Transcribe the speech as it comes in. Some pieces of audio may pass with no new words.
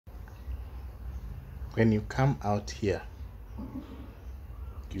When you come out here,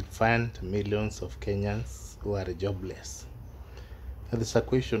 you'll find millions of Kenyans who are jobless. Now, there's a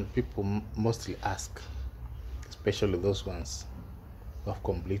question people mostly ask, especially those ones who have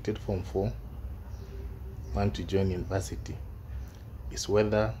completed Form 4, want to join university, is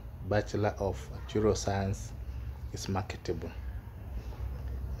whether Bachelor of Actuarial Science is marketable.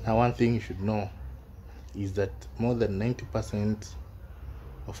 Now, one thing you should know is that more than 90%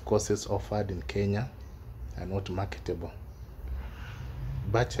 of courses offered in Kenya are not marketable.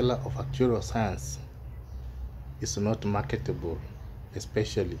 Bachelor of Actuarial Science is not marketable,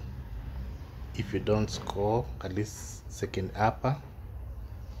 especially if you don't score at least second upper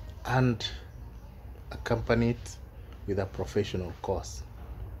and accompany it with a professional course.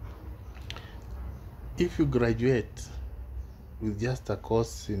 If you graduate with just a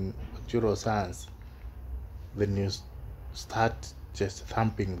course in Actuarial Science, then you start just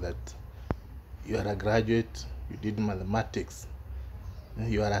thumping that you are a graduate, you did mathematics,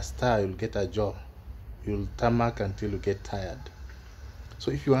 you are a star, you'll get a job, you'll tarmac until you get tired. So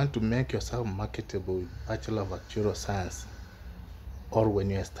if you want to make yourself marketable with Bachelor of Actuarial Science, or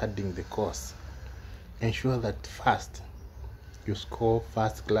when you are studying the course, ensure that first you score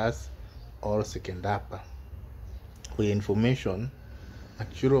first class or second upper. For your information,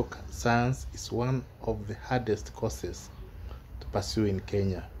 Actuarial Science is one of the hardest courses to pursue in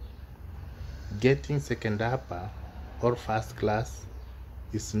Kenya. Getting second upper or first class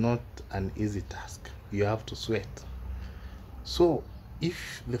is not an easy task. You have to sweat. So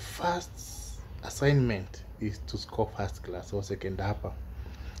if the first assignment is to score first class or second upper,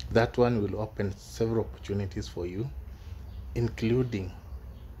 that one will open several opportunities for you, including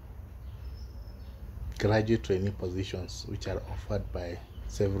graduate trainee positions which are offered by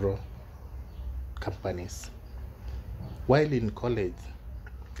several companies. While in college,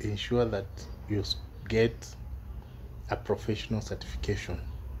 ensure that you get a professional certification.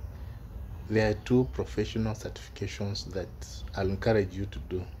 There are 2 professional certifications that I'll encourage you to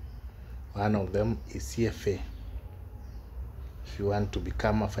do. One of them is CFA, if you want to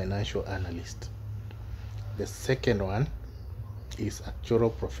become a financial analyst. The second one is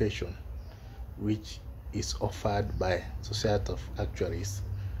Actuarial Profession, which is offered by Society of Actuaries.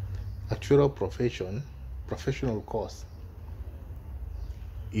 Actuarial Profession, professional course,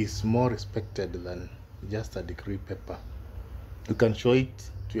 is more respected than just a degree paper. You can show it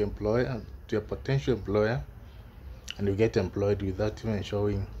to your potential employer, and you get employed without even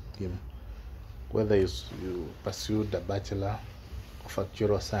showing him whether you pursued a Bachelor of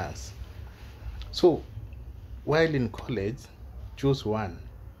Actuarial Science. So while in college, choose one.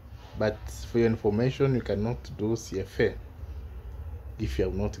 But for your information, you cannot do CFA if you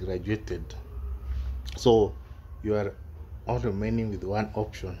have not graduated. So you are all remaining with one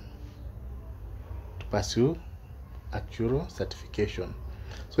option to pursue actuarial certification.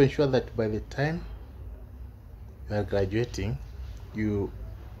 So ensure that by the time you are graduating, you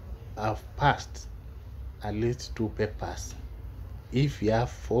have passed at least 2 papers. If you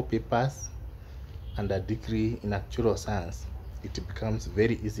have 4 papers and a degree in Actuarial Science, it becomes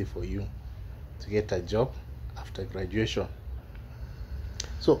very easy for you to get a job after graduation.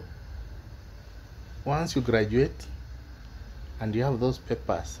 So once you graduate and you have those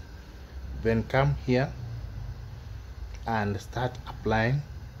papers, then come here and start applying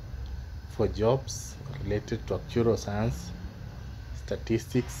for jobs related to Actuarial Science,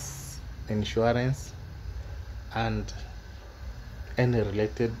 statistics, insurance, and any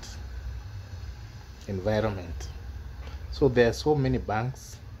related environment. So there are so many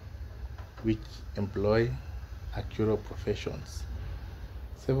banks which employ actuarial professions.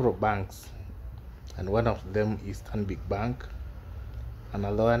 Several banks, and one of them is Stanbic Bank,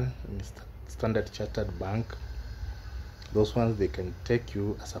 another one is Standard Chartered Bank. Those ones, they can take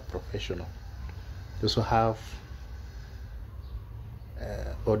you as a professional. They also have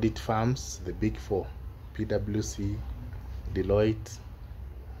audit firms, the big 4, PwC, Deloitte,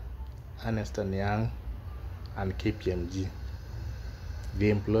 Ernst & Young, and KPMG. They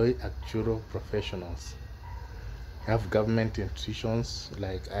employ actuarial professionals. You have government institutions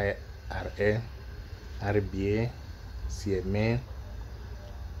like IRA, RBA, CMA,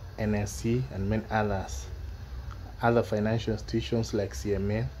 NSC, and many others. Other financial institutions like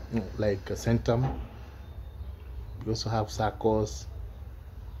CMA, like Centum. You also have SACCOs,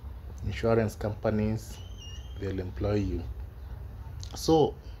 insurance companies. They'll employ you.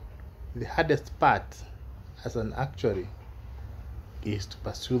 So the hardest part as an actuary is to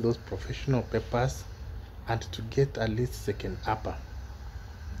pursue those professional papers and to get at least second upper.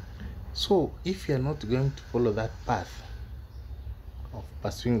 So if you are not going to follow that path of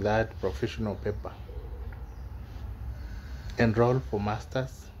pursuing that professional paper, enroll for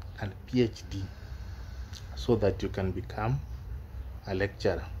masters and PhD so that you can become a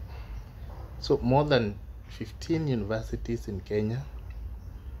lecturer. So more than 15 universities in Kenya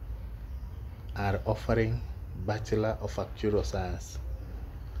are offering Bachelor of Actuarial Science.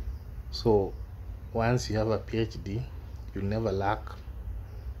 So once you have a PhD, you'll never lack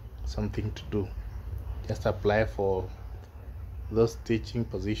something to do. Just apply for those teaching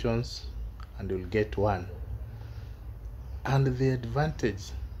positions and you'll get one. And the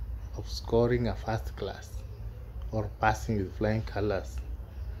advantage of scoring a first class or passing with flying colors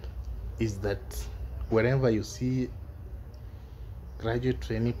is that wherever you see graduate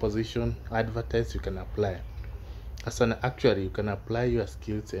training position advertised, you can apply. As an actuary, you can apply your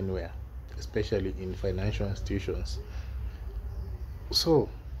skills anywhere, especially in financial institutions. So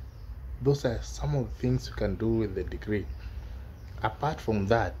those are some of the things you can do with the degree. Apart from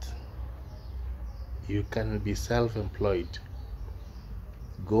that, you can be self-employed.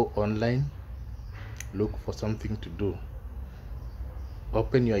 Go online, look for something to do.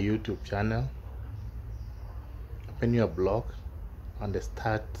 Open your YouTube channel, open your blog, and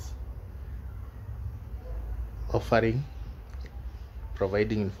start offering,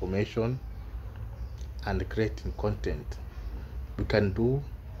 providing information, and creating content. You can do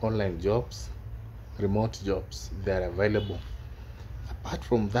online jobs, remote jobs, they are available. Apart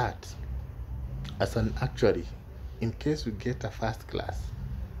from that, as an actuary, in case you get a first class,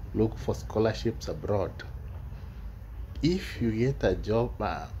 look for scholarships abroad. If you get a job,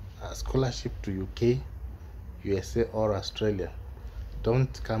 a scholarship to UK, USA, or Australia,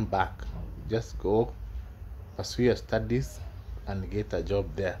 don't come back. Just go pursue your studies and get a job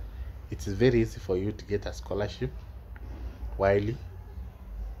there. It is very easy for you to get a scholarship while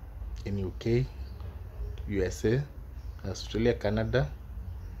in UK, USA, Australia, Canada,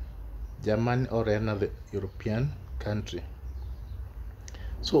 Germany, or another European country.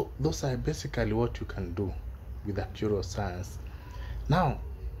 So those are basically what you can do with Actuarial Science. Now,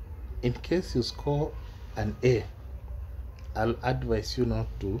 in case you score an A, I'll advise you not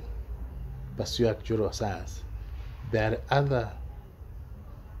to pursue Actuarial Science. There are other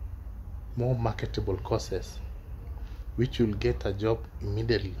more marketable courses which you'll get a job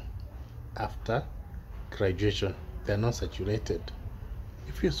immediately after graduation. They're not saturated.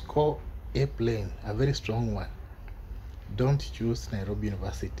 If you score A plain, a very strong one, don't choose Nairobi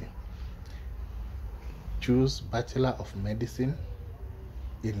University. Choose Bachelor of Medicine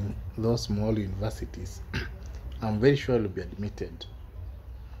in those small universities. I'm very sure you'll be admitted.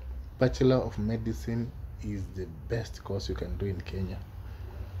 Bachelor of Medicine is the best course you can do in Kenya.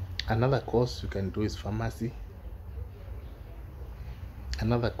 Another course you can do is pharmacy.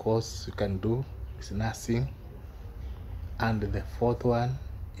 Another course you can do is nursing. And the fourth one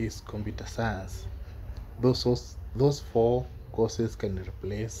is computer science. Those four courses can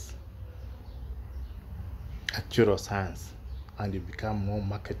replace Actuarial Science, and you become more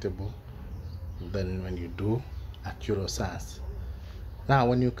marketable than when you do Actuarial Science. Now,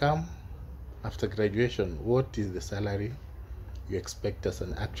 when you come after graduation, what is the salary you expect as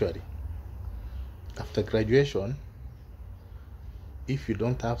an actuary? After graduation, if you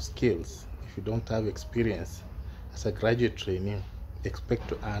don't have skills, if you don't have experience, as a graduate trainee, expect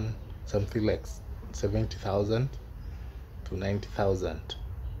to earn something like 70,000 to 90,000.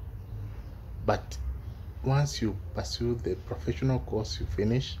 But once you pursue the professional course you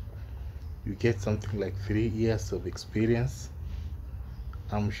finish, you get something like 3 years of experience.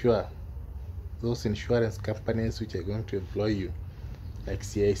 I'm sure those insurance companies which are going to employ you, like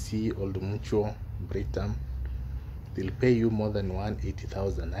CIC, Old Mutual, Britam, they'll pay you more than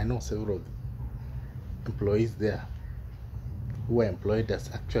 180,000. I know several employees there who are employed as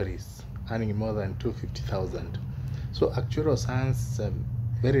actuaries earning more than 250,000. So Actuarial Science is a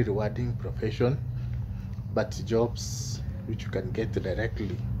very rewarding profession, but jobs which you can get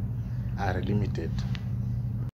directly are limited.